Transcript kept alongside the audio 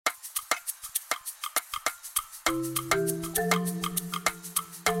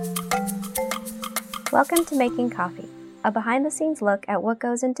Welcome to Making Coffee, a behind-the-scenes look at what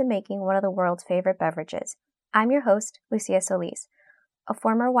goes into making one of the world's favorite beverages. I'm your host, Lucia Solis, a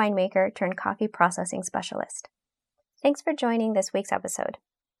former winemaker turned coffee processing specialist. Thanks for joining this week's episode.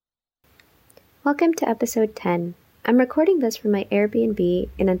 Welcome to episode 10. I'm recording this from my Airbnb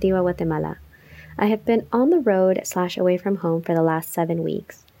in Antigua, Guatemala. I have been on the road / away from home for the last 7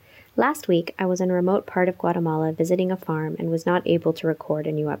 weeks. Last week, I was in a remote part of Guatemala visiting a farm and was not able to record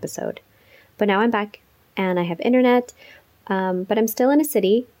a new episode. But now I'm back and I have internet, but I'm still in a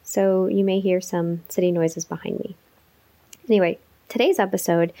city, so you may hear some city noises behind me. Anyway, today's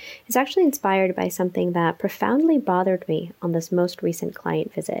episode is actually inspired by something that profoundly bothered me on this most recent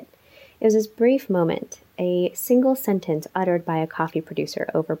client visit. It was this brief moment, a single sentence uttered by a coffee producer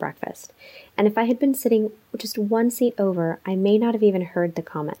over breakfast. And if I had been sitting just one seat over, I may not have even heard the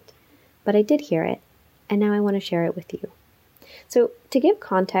comment. But I did hear it, and now I want to share it with you. So to give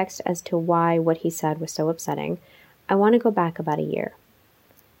context as to why what he said was so upsetting, I want to go back about a year.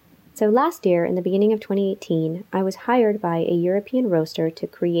 So last year, in the beginning of 2018, I was hired by a European roaster to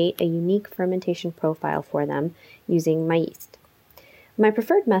create a unique fermentation profile for them using my yeast. My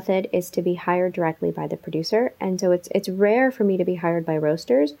preferred method is to be hired directly by the producer, and so it's rare for me to be hired by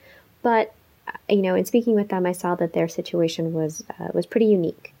roasters, but in speaking with them, I saw that their situation was pretty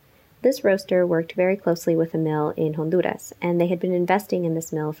unique. This roaster worked very closely with a mill in Honduras, and they had been investing in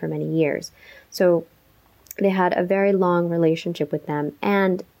this mill for many years. So they had a very long relationship with them.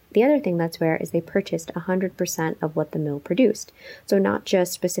 And the other thing that's rare is they purchased 100% of what the mill produced. So not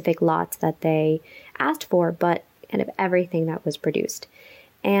just specific lots that they asked for, but kind of everything that was produced.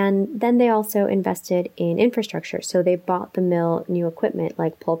 And then they also invested in infrastructure. So they bought the mill new equipment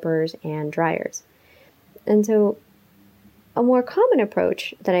like pulpers and dryers. And so a more common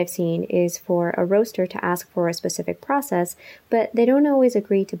approach that I've seen is for a roaster to ask for a specific process, but they don't always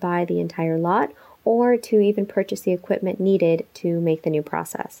agree to buy the entire lot or to even purchase the equipment needed to make the new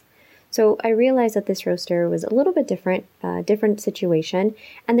process. So I realized that this roaster was a little bit different situation,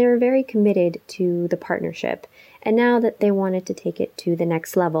 and they were very committed to the partnership. And now that they wanted to take it to the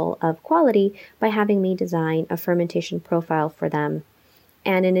next level of quality by having me design a fermentation profile for them.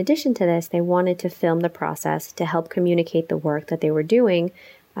 And in addition to this, they wanted to film the process to help communicate the work that they were doing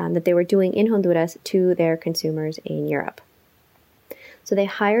in Honduras to their consumers in Europe. So they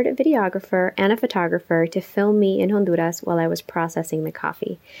hired a videographer and a photographer to film me in Honduras while I was processing the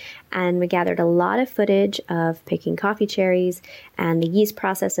coffee. And we gathered a lot of footage of picking coffee cherries and the yeast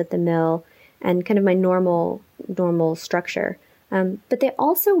process at the mill and kind of my normal structure. But they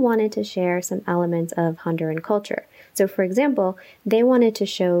also wanted to share some elements of Honduran culture. So, for example, they wanted to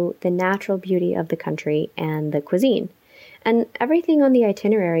show the natural beauty of the country and the cuisine. And everything on the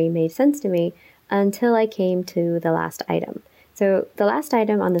itinerary made sense to me until I came to the last item. So the last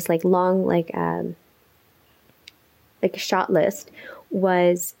item on this long shot list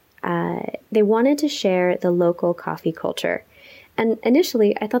was they wanted to share the local coffee culture. And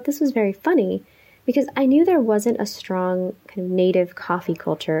initially, I thought this was very funny because I knew there wasn't a strong kind of native coffee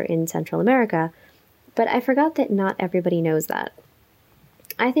culture in Central America, but I forgot that not everybody knows that.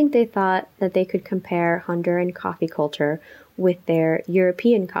 I think they thought that they could compare Honduran coffee culture with their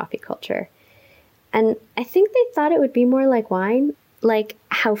European coffee culture. And I think they thought it would be more like wine, like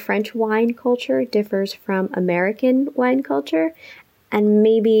how French wine culture differs from American wine culture. And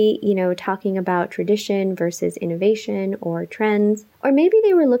maybe, talking about tradition versus innovation or trends. Or maybe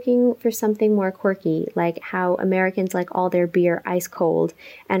they were looking for something more quirky, like how Americans like all their beer ice cold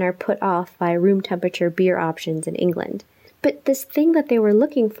and are put off by room temperature beer options in England. But this thing that they were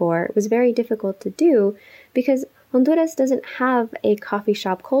looking for was very difficult to do because Honduras doesn't have a coffee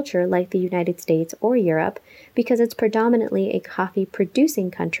shop culture like the United States or Europe because it's predominantly a coffee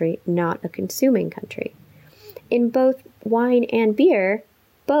producing country, not a consuming country. In both wine and beer,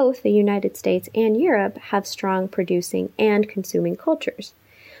 both the United States and Europe have strong producing and consuming cultures.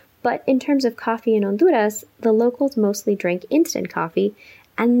 But in terms of coffee in Honduras, the locals mostly drink instant coffee,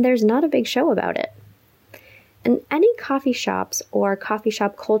 and there's not a big show about it. And any coffee shops or coffee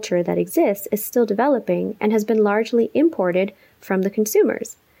shop culture that exists is still developing and has been largely imported from the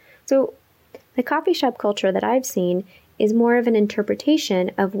consumers. So the coffee shop culture that I've seen is more of an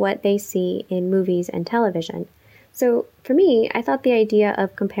interpretation of what they see in movies and television. So for me, I thought the idea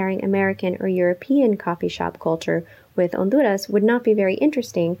of comparing American or European coffee shop culture with Honduras would not be very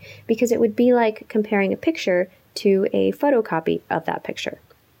interesting because it would be like comparing a picture to a photocopy of that picture.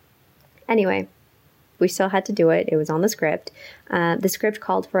 Anyway, we still had to do it. It was on the script. The script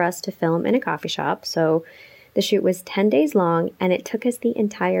called for us to film in a coffee shop. So The shoot was 10 days long, and it took us the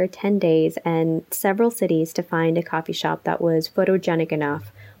entire 10 days and several cities to find a coffee shop that was photogenic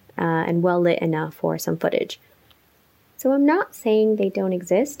enough and well lit enough for some footage. So I'm not saying they don't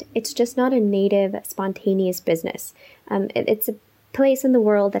exist. It's just not a native, spontaneous business. It's a place in the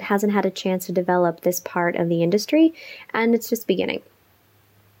world that hasn't had a chance to develop this part of the industry, and it's just beginning.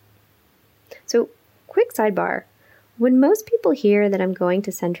 So, quick sidebar. When most people hear that I'm going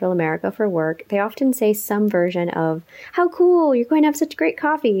to Central America for work, they often say some version of, "How cool, you're going to have such great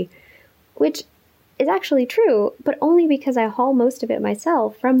coffee," which is actually true, but only because I haul most of it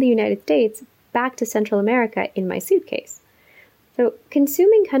myself from the United States back to Central America in my suitcase. So,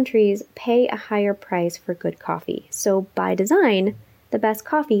 consuming countries pay a higher price for good coffee. So, by design, the best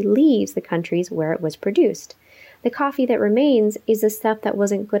coffee leaves the countries where it was produced. The coffee that remains is the stuff that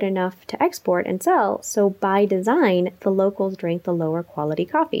wasn't good enough to export and sell, so by design, the locals drink the lower quality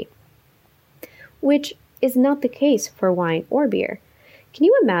coffee. Which is not the case for wine or beer. Can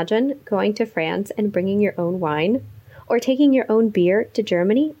you imagine going to France and bringing your own wine? Or taking your own beer to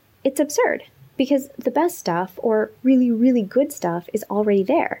Germany? It's absurd, because the best stuff, or really, really good stuff, is already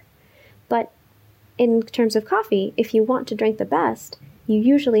there. But in terms of coffee, if you want to drink the best, you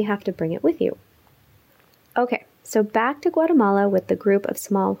usually have to bring it with you. Okay. So back to Guatemala with the group of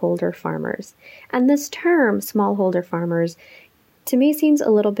smallholder farmers. And this term, smallholder farmers, to me seems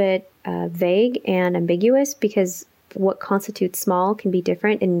a little bit vague and ambiguous because what constitutes small can be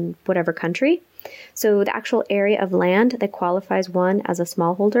different in whatever country. So the actual area of land that qualifies one as a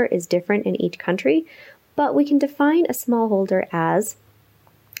smallholder is different in each country, but we can define a smallholder as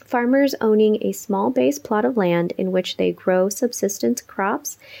farmers owning a small base plot of land in which they grow subsistence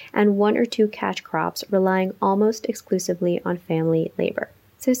crops and one or two cash crops, relying almost exclusively on family labor.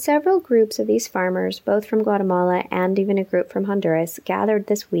 So several groups of these farmers, both from Guatemala and even a group from Honduras, gathered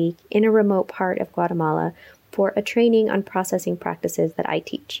this week in a remote part of Guatemala for a training on processing practices that I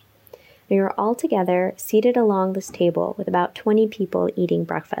teach. We were all together, seated along this table with about 20 people eating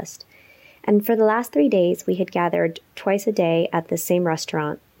breakfast. And for the last 3 days, we had gathered twice a day at the same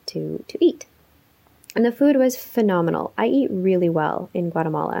restaurant to eat. And the food was phenomenal. I eat really well in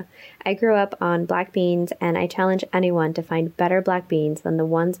Guatemala. I grew up on black beans, and I challenge anyone to find better black beans than the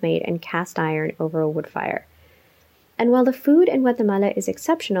ones made in cast iron over a wood fire. And while the food in Guatemala is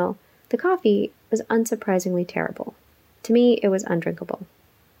exceptional, the coffee was unsurprisingly terrible. To me, it was undrinkable.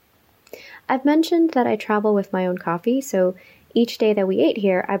 I've mentioned that I travel with my own coffee, so each day that we ate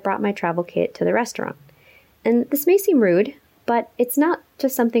here, I brought my travel kit to the restaurant. And this may seem rude, but it's not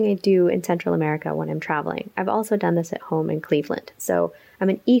just something I do in Central America when I'm traveling. I've also done this at home in Cleveland, so I'm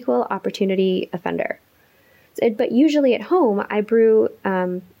an equal opportunity offender. But usually at home, I brew it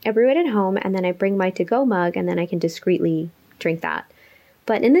at home, and then I bring my to-go mug, and then I can discreetly drink that.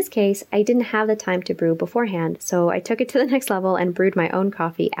 But in this case, I didn't have the time to brew beforehand, so I took it to the next level and brewed my own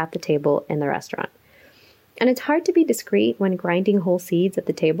coffee at the table in the restaurant. And it's hard to be discreet when grinding whole seeds at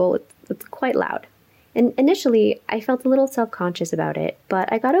the table. It's quite loud. And initially, I felt a little self-conscious about it,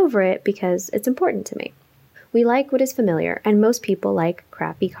 but I got over it because it's important to me. We like what is familiar, and most people like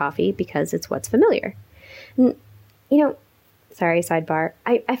crappy coffee because it's what's familiar. And, sorry, sidebar,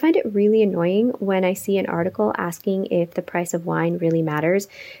 I find it really annoying when I see an article asking if the price of wine really matters,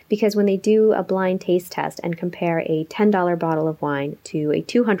 because when they do a blind taste test and compare a $10 bottle of wine to a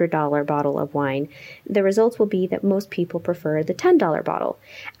 $200 bottle of wine, the results will be that most people prefer the $10 bottle.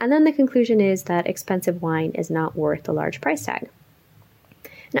 And then the conclusion is that expensive wine is not worth the large price tag.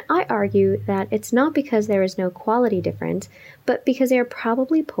 Now, I argue that it's not because there is no quality difference, but because they are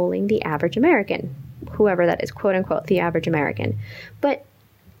probably polling the average American, whoever that is, quote unquote, the average American. But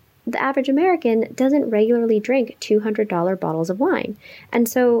the average American doesn't regularly drink $200 bottles of wine. And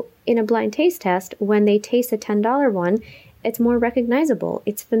so in a blind taste test, when they taste a $10 one, it's more recognizable,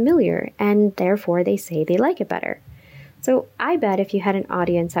 it's familiar, and therefore they say they like it better. So I bet if you had an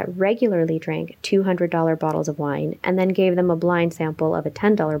audience that regularly drank $200 bottles of wine and then gave them a blind sample of a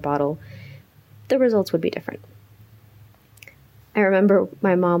 $10 bottle, the results would be different. I remember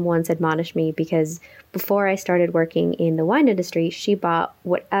my mom once admonished me because before I started working in the wine industry, she bought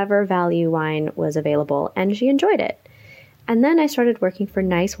whatever value wine was available and she enjoyed it. And then I started working for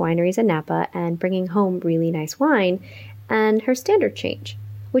nice wineries in Napa and bringing home really nice wine, and her standard changed,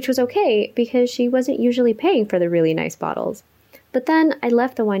 which was okay because she wasn't usually paying for the really nice bottles. But then I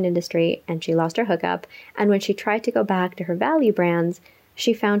left the wine industry and she lost her hookup, and when she tried to go back to her value brands,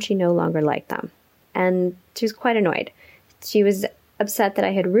 she found she no longer liked them. And she was quite annoyed. She was upset that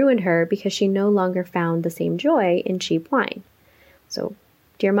I had ruined her because she no longer found the same joy in cheap wine. So,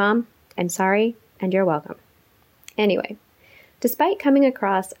 dear Mom, I'm sorry and you're welcome. Anyway, Despite coming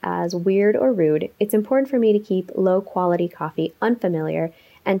across as weird or rude, it's important for me to keep low-quality coffee unfamiliar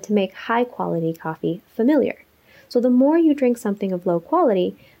and to make high-quality coffee familiar. So the more you drink something of low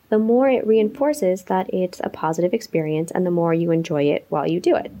quality, the more it reinforces that it's a positive experience and the more you enjoy it while you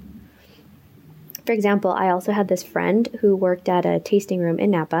do it. For example, I also had this friend who worked at a tasting room in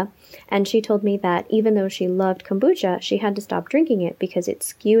Napa, and she told me that even though she loved kombucha, she had to stop drinking it because it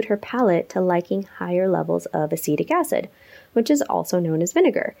skewed her palate to liking higher levels of acetic acid, which is also known as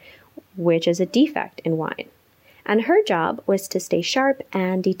vinegar, which is a defect in wine. And her job was to stay sharp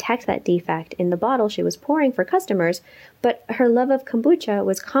and detect that defect in the bottle she was pouring for customers, but her love of kombucha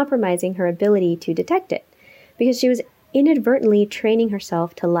was compromising her ability to detect it because she was inadvertently training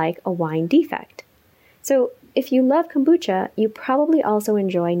herself to like a wine defect. So if you love kombucha, you probably also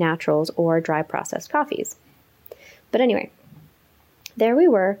enjoy naturals or dry processed coffees. But anyway, there we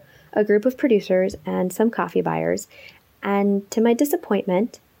were, a group of producers and some coffee buyers, and to my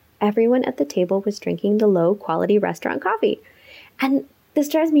disappointment, everyone at the table was drinking the low-quality restaurant coffee. And this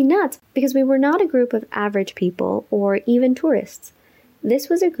drives me nuts because we were not a group of average people or even tourists. This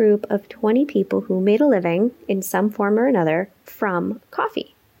was a group of 20 people who made a living, in some form or another, from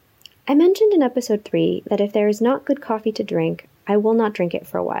coffee. I mentioned in episode 3 that if there is not good coffee to drink, I will not drink it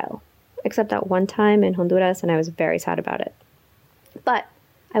for a while, except that one time in Honduras, and I was very sad about it. But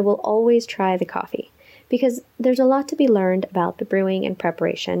I will always try the coffee, because there's a lot to be learned about the brewing and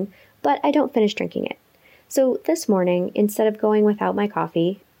preparation, but I don't finish drinking it. So this morning, instead of going without my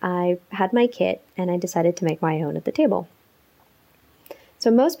coffee, I had my kit and I decided to make my own at the table.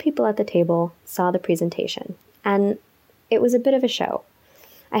 So most people at the table saw the presentation, and it was a bit of a show.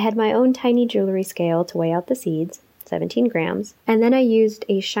 I had my own tiny jewelry scale to weigh out the seeds, 17 grams, and then I used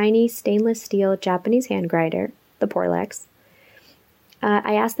a shiny stainless steel Japanese hand grinder, the Porlex.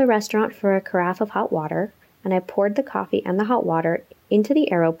 I asked the restaurant for a carafe of hot water, and I poured the coffee and the hot water into the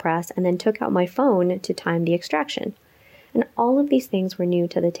AeroPress and then took out my phone to time the extraction. And all of these things were new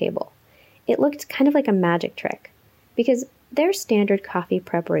to the table. It looked kind of like a magic trick, because their standard coffee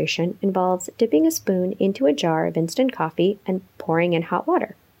preparation involves dipping a spoon into a jar of instant coffee and pouring in hot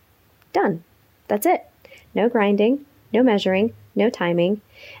water. Done. That's it. No grinding, no measuring, no timing,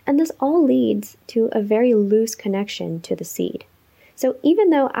 and this all leads to a very loose connection to the seed. So even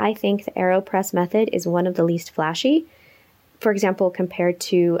though I think the AeroPress method is one of the least flashy, for example, compared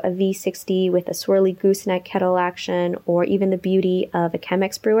to a V60 with a swirly gooseneck kettle action or even the beauty of a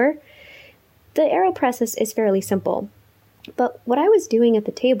Chemex brewer, the AeroPress is fairly simple. But what I was doing at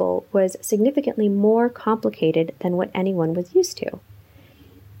the table was significantly more complicated than what anyone was used to.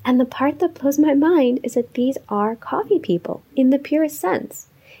 And the part that blows my mind is that these are coffee people in the purest sense.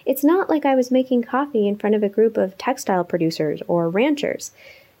 It's not like I was making coffee in front of a group of textile producers or ranchers.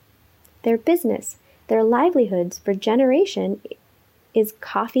 Their business, their livelihoods for generation is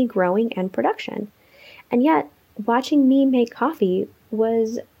coffee growing and production. And yet, watching me make coffee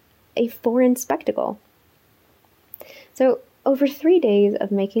was a foreign spectacle. So, over 3 days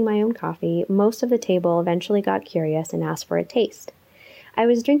of making my own coffee, most of the table eventually got curious and asked for a taste. I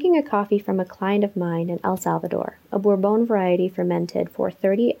was drinking a coffee from a client of mine in El Salvador, a Bourbon variety fermented for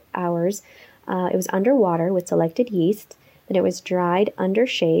 30 hours. It was underwater with selected yeast, then it was dried under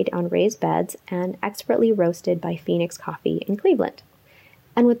shade on raised beds and expertly roasted by Phoenix Coffee in Cleveland.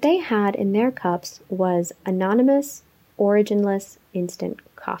 And what they had in their cups was anonymous, originless instant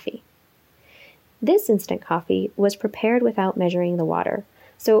coffee. This instant coffee was prepared without measuring the water.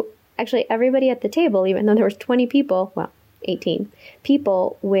 So actually everybody at the table, even though there was 20 people, 18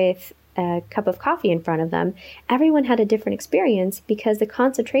 people with a cup of coffee in front of them, everyone had a different experience because the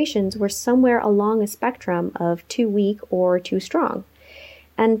concentrations were somewhere along a spectrum of too weak or too strong.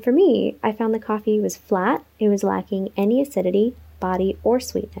 And for me, I found the coffee was flat, it was lacking any acidity, body, or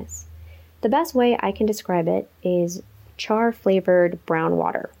sweetness. The best way I can describe it is char-flavored brown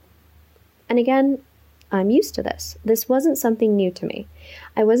water. And again, I'm used to this. This wasn't something new to me.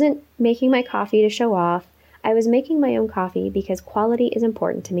 I wasn't making my coffee to show off. I was making my own coffee because quality is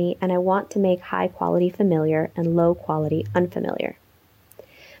important to me and I want to make high quality familiar and low quality unfamiliar.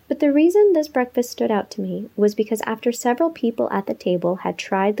 But the reason this breakfast stood out to me was because after several people at the table had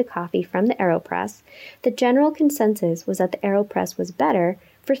tried the coffee from the AeroPress, the general consensus was that the AeroPress was better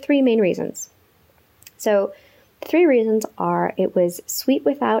for 3 main reasons. So, the 3 reasons are it was sweet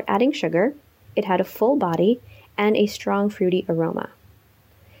without adding sugar, it had a full body, and a strong fruity aroma.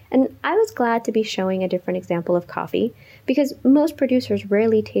 And I was glad to be showing a different example of coffee because most producers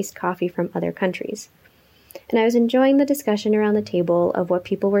rarely taste coffee from other countries. And I was enjoying the discussion around the table of what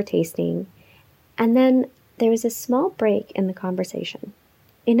people were tasting. And then there was a small break in the conversation,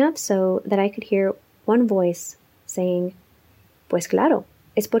 enough so that I could hear one voice saying, Pues claro,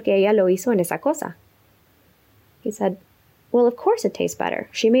 es porque ella lo hizo en esa cosa. He said, well, of course it tastes better.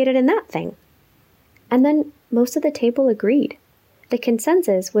 She made it in that thing. And then most of the table agreed. The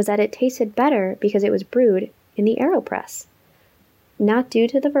consensus was that it tasted better because it was brewed in the AeroPress. Not due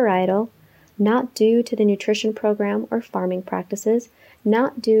to the varietal, not due to the nutrition program or farming practices,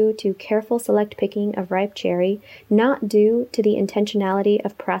 not due to careful select picking of ripe cherry, not due to the intentionality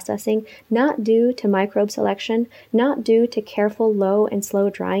of processing, not due to microbe selection, not due to careful low and slow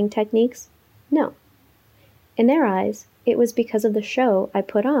drying techniques. No. In their eyes, it was because of the show I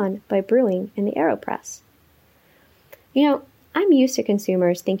put on by brewing in the AeroPress. You know, I'm used to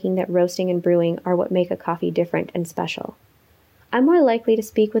consumers thinking that roasting and brewing are what make a coffee different and special. I'm more likely to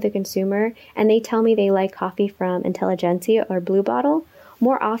speak with a consumer and they tell me they like coffee from Intelligentsia or Blue Bottle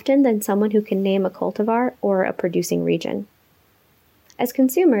more often than someone who can name a cultivar or a producing region. As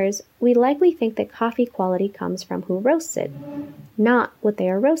consumers, we likely think that coffee quality comes from who roasts it, not what they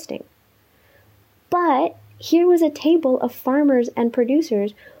are roasting. But here was a table of farmers and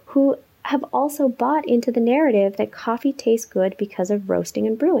producers who have also bought into the narrative that coffee tastes good because of roasting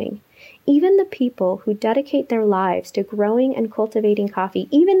and brewing. Even the people who dedicate their lives to growing and cultivating coffee,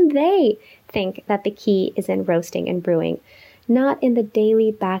 even they think that the key is in roasting and brewing, not in the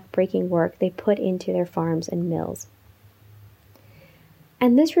daily back-breaking work they put into their farms and mills.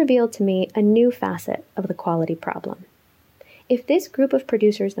 And this revealed to me a new facet of the quality problem. If this group of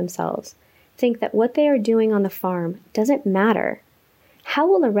producers themselves think that what they are doing on the farm doesn't matter, how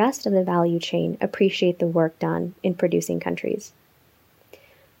will the rest of the value chain appreciate the work done in producing countries?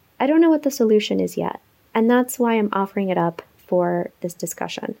 I don't know what the solution is yet, and that's why I'm offering it up for this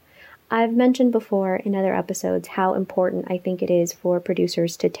discussion. I've mentioned before in other episodes how important I think it is for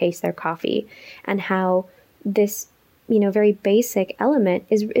producers to taste their coffee, and how this, very basic element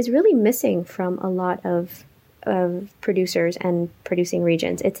is really missing from a lot of producers and producing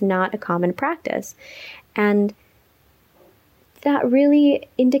regions. It's not a common practice. And that really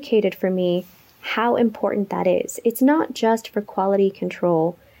indicated for me how important that is. It's not just for quality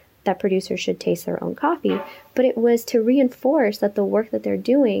control that producers should taste their own coffee, but it was to reinforce that the work that they're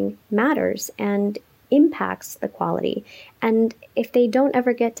doing matters and impacts the quality. And if they don't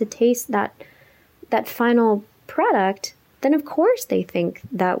ever get to taste that final product, then of course they think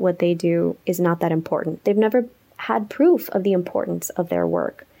that what they do is not that important. They've never had proof of the importance of their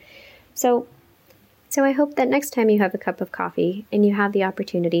work. So I hope that next time you have a cup of coffee and you have the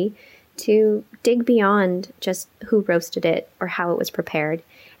opportunity to dig beyond just who roasted it or how it was prepared,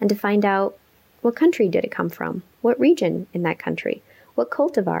 and to find out what country did it come from, what region in that country, what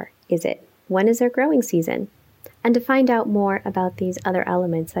cultivar is it, when is their growing season, and to find out more about these other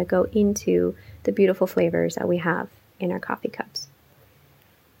elements that go into the beautiful flavors that we have in our coffee cups.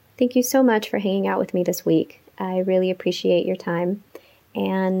 Thank you so much for hanging out with me this week. I really appreciate your time,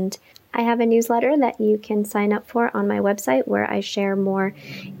 and I have a newsletter that you can sign up for on my website where I share more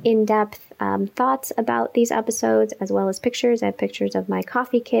in-depth thoughts about these episodes, as well as pictures. I have pictures of my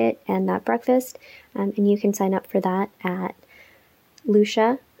coffee kit and that breakfast, and you can sign up for that at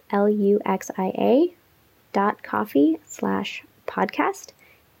Luxia, LUXIA.coffee/podcast.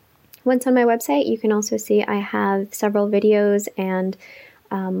 Once on my website, you can also see I have several videos and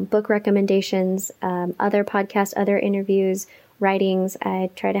book recommendations, other podcasts, other interviews, writings. I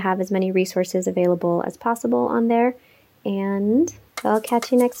try to have as many resources available as possible on there. And I'll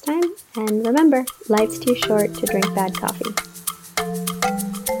catch you next time. And remember, life's too short to drink bad coffee.